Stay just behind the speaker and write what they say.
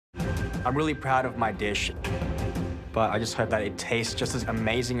I'm really proud of my dish, but I just hope that it tastes just as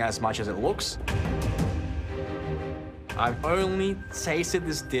amazing as much as it looks. I've only tasted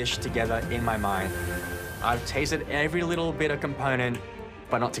this dish together in my mind. I've tasted every little bit of component,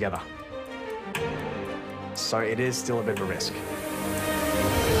 but not together. So it is still a bit of a risk.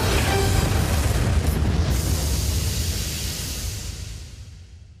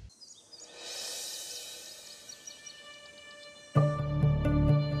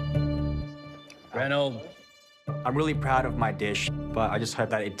 Reynold. I'm really proud of my dish, but I just hope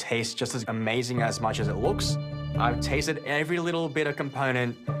that it tastes just as amazing as much as it looks. I've tasted every little bit of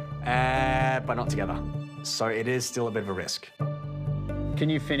component, but not together. So it is still a bit of a risk. Can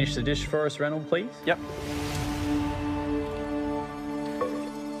you finish the dish for us, Reynold, please? Yep.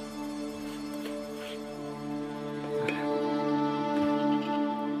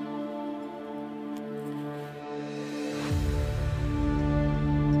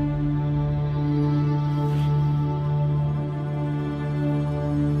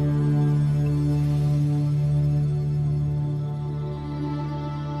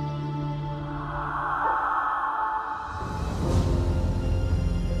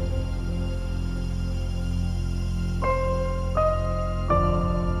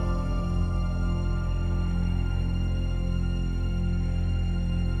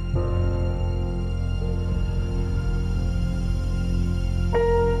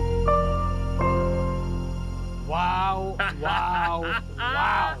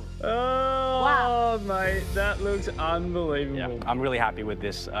 Oh, mate, that looks unbelievable. Yeah, I'm really happy with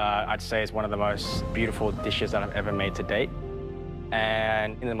this. I'd say it's one of the most beautiful dishes that I've ever made to date.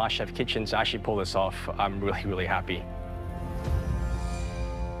 And in the Masterchef kitchen, to actually pull this off, I'm really, really happy.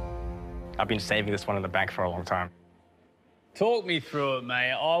 I've been saving this one in the bank for a long time. Talk me through it,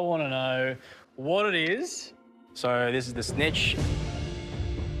 mate. I want to know what it is. So this is the Snitch.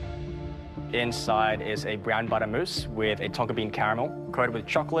 Inside is a brown butter mousse with a tonka bean caramel coated with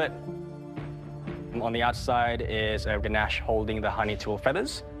chocolate. On the outside is a ganache holding the honey tulle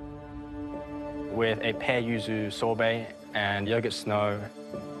feathers with a pear yuzu sorbet and yogurt snow.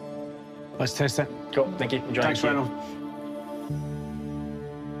 Let's taste it. Cool, thank you. Enjoy. Thanks, Reynold.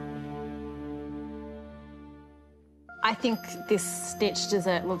 I think this Snitch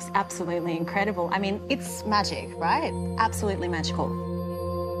dessert looks absolutely incredible. I mean, it's magic, right? Absolutely magical.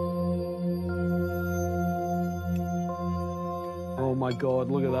 Oh my God,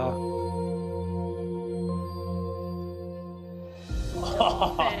 look at that.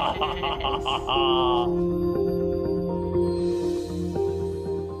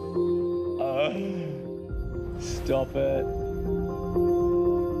 Stop it.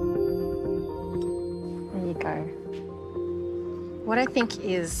 There you go. What I think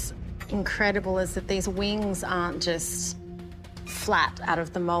is incredible is that these wings aren't just flat out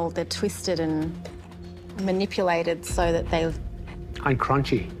of the mold. They're twisted and manipulated so that they... And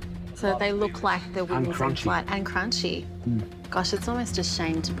crunchy. So that they look like the wings And crunchy. and flat and crunchy. Gosh, it's almost a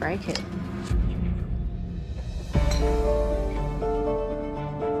shame to break it.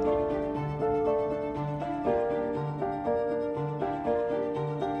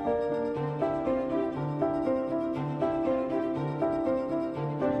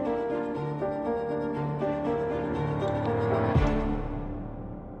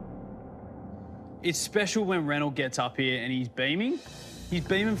 It's special when Reynold gets up here and he's beaming. He's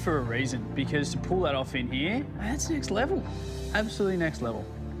beaming for a reason, because to pull that off in here, that's next level. Absolutely next level.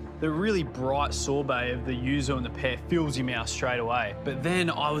 The really bright sorbet of the yuzu and the pear fills your mouth straight away. But then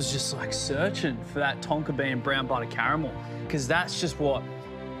I was just like searching for that tonka bean brown butter caramel, because that's just what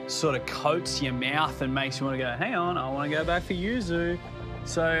sort of coats your mouth and makes you want to go, hang on, I want to go back for yuzu.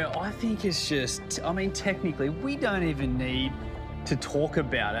 So I think it's just, I mean, technically, we don't even need to talk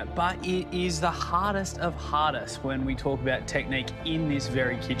about it, but it is the hardest of hardest when we talk about technique in this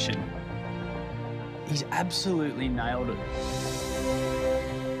very kitchen. He's absolutely nailed it.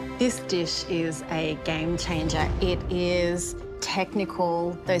 This dish is a game changer. It is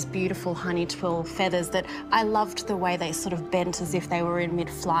technical, those beautiful honey tulle feathers that I loved the way they sort of bent as if they were in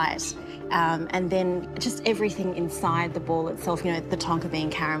mid-flight. And then just everything inside the ball itself, you know, the tonka bean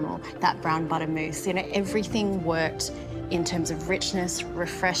caramel, that brown butter mousse, you know, everything worked in terms of richness,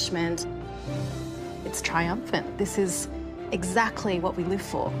 refreshment. It's triumphant. This is exactly what we live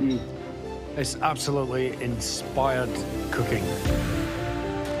for. It's absolutely inspired cooking.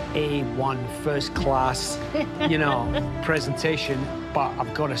 A1, first class, you know, presentation. But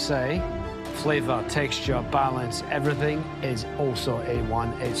I've got to say, flavor, texture, balance, everything is also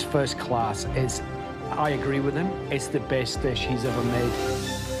A1. It's first class. I agree with him. It's the best dish he's ever made.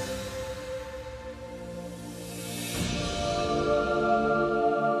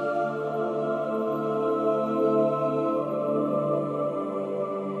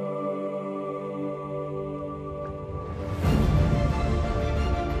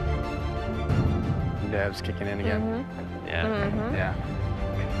 nerves kicking in again. Yeah. Yeah.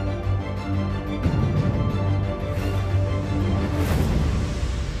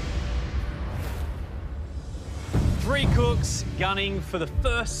 3 cooks gunning for the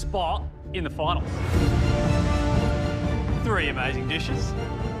first spot in the finals. 3 amazing dishes.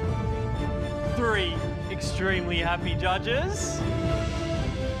 3 extremely happy judges.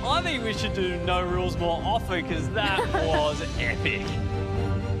 I think we should do no rules more often because that was epic.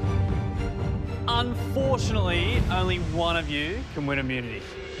 Unfortunately, only one of you can win immunity.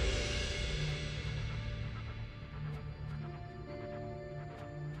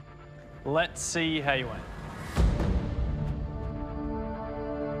 Let's see how you went.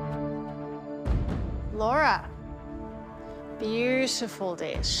 Laura, beautiful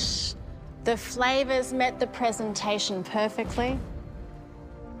dish. The flavours met the presentation perfectly.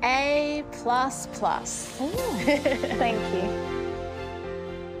 A++. Thank you.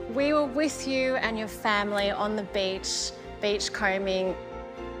 We were with you and your family on the beach combing.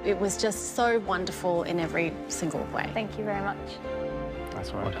 It was just so wonderful in every single way. Thank you very much.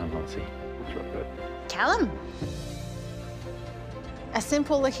 That's right. Well done, Nancy. It's real good. Callum. A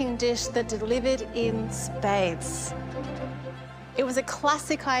simple-looking dish that delivered in spades. It was a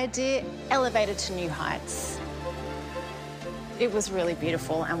classic idea, elevated to new heights. It was really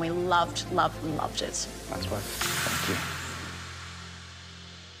beautiful, and we loved, loved, loved it. That's right. Thank you.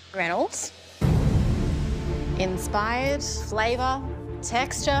 Reynolds. Inspired, flavour,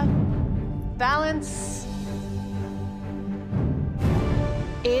 texture, balance.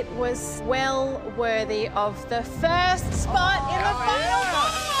 It was well worthy of the first spot in the final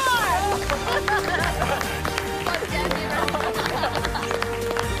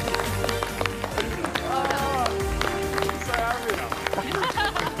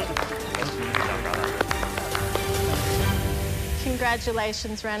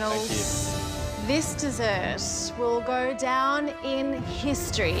Congratulations, Reynolds. Thank you. This dessert will go down in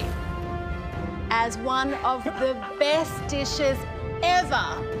history as one of the best dishes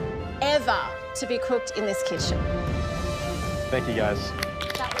ever to be cooked in this kitchen. Thank you, guys.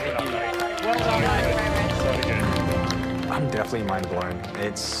 I'm definitely mind blown.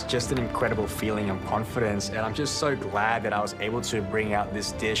 It's just an incredible feeling of confidence, and I'm just so glad that I was able to bring out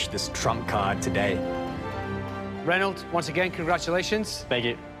this dish, this trump card today. Reynold, once again, congratulations. Thank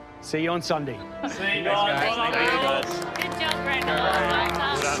you. See you on Sunday. See you guys. Good job, Reynold.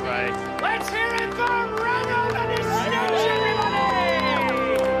 Well done, Ray. Let's hear it for Reynold and his Snitch, everybody!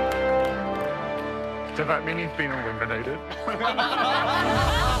 Does that mean he's been eliminated?